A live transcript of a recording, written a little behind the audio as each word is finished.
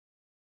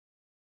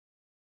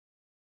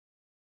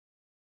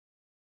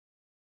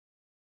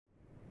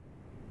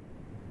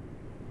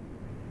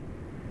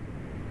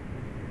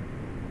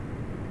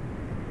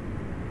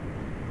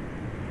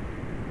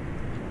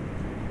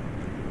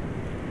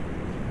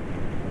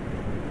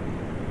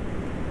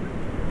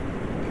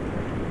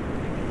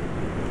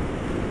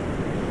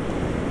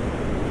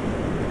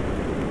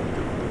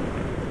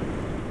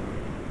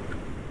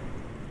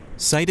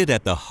Sited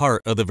at the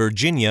heart of the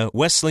Virginia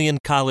Wesleyan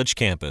College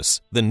campus,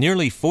 the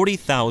nearly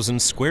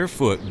 40,000 square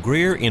foot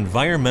Greer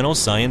Environmental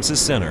Sciences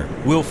Center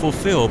will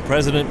fulfill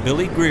President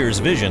Billy Greer's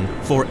vision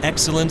for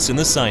excellence in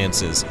the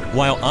sciences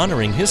while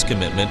honoring his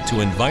commitment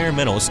to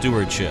environmental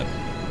stewardship.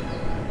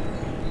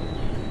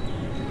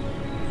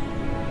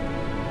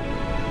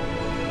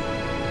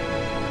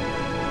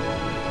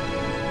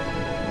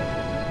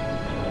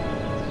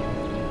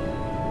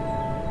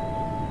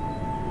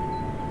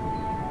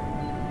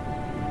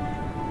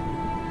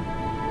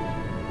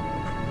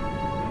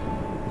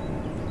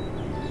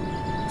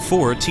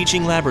 Four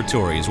teaching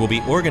laboratories will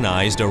be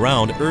organized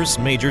around Earth's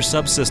major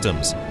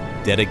subsystems.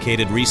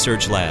 Dedicated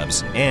research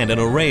labs and an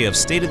array of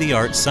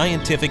state-of-the-art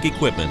scientific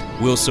equipment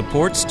will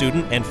support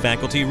student and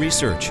faculty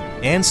research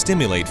and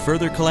stimulate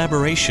further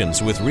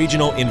collaborations with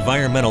regional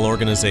environmental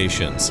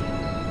organizations.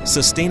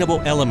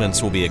 Sustainable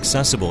elements will be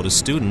accessible to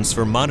students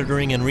for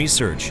monitoring and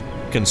research.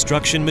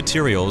 Construction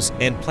materials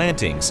and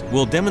plantings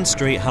will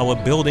demonstrate how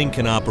a building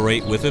can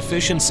operate with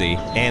efficiency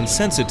and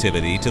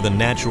sensitivity to the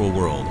natural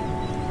world.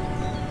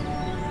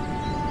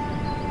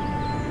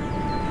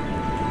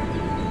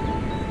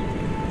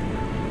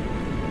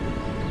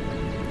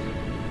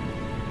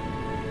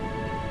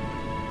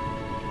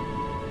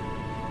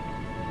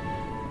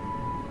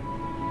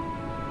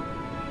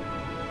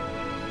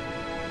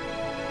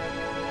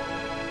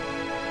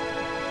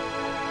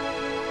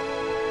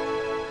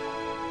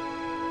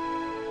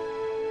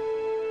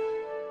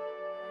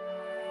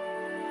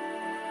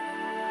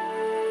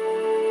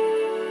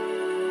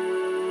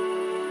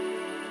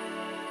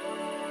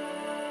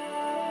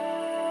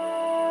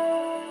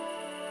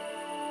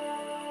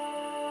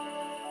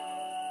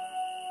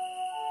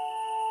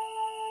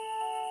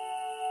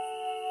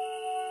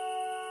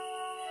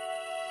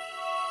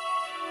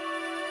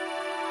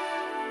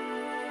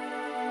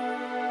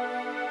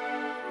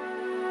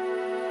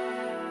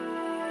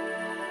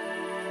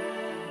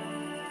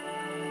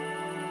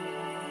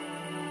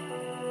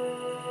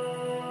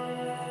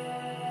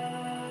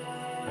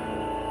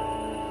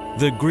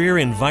 The Greer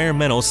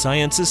Environmental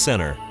Sciences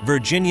Center,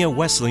 Virginia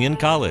Wesleyan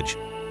College.